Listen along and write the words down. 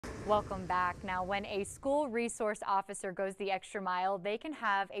Welcome back. Now, when a school resource officer goes the extra mile, they can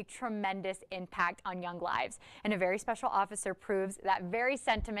have a tremendous impact on young lives. And a very special officer proves that very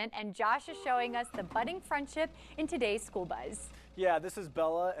sentiment. And Josh is showing us the budding friendship in today's School Buzz. Yeah, this is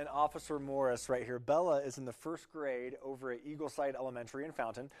Bella and Officer Morris right here. Bella is in the first grade over at Eagleside Elementary in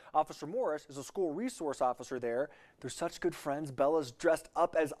Fountain. Officer Morris is a school resource officer there. They're such good friends. Bella's dressed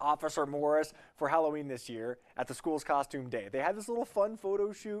up as Officer Morris for Halloween this year at the school's costume day. They had this little fun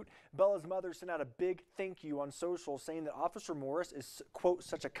photo shoot. Bella's mother sent out a big thank you on social saying that Officer Morris is, quote,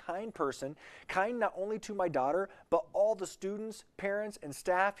 such a kind person, kind not only to my daughter, but all the students, parents, and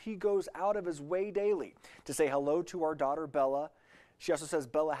staff. He goes out of his way daily to say hello to our daughter, Bella. She also says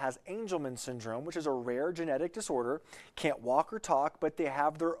Bella has Angelman syndrome, which is a rare genetic disorder. Can't walk or talk, but they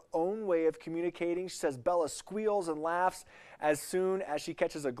have their own way of communicating. She says Bella squeals and laughs as soon as she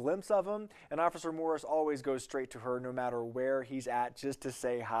catches a glimpse of him. And Officer Morris always goes straight to her no matter where he's at just to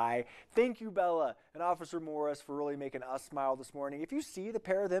say hi. Thank you, Bella and Officer Morris, for really making us smile this morning. If you see the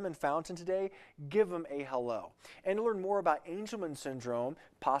pair of them in Fountain today, give them a hello. And to learn more about Angelman syndrome,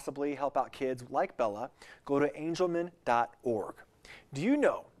 possibly help out kids like Bella, go to angelman.org. Do you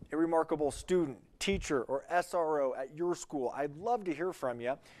know a remarkable student, teacher, or SRO at your school? I'd love to hear from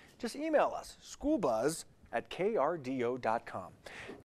you. Just email us, schoolbuzz@krdo.com.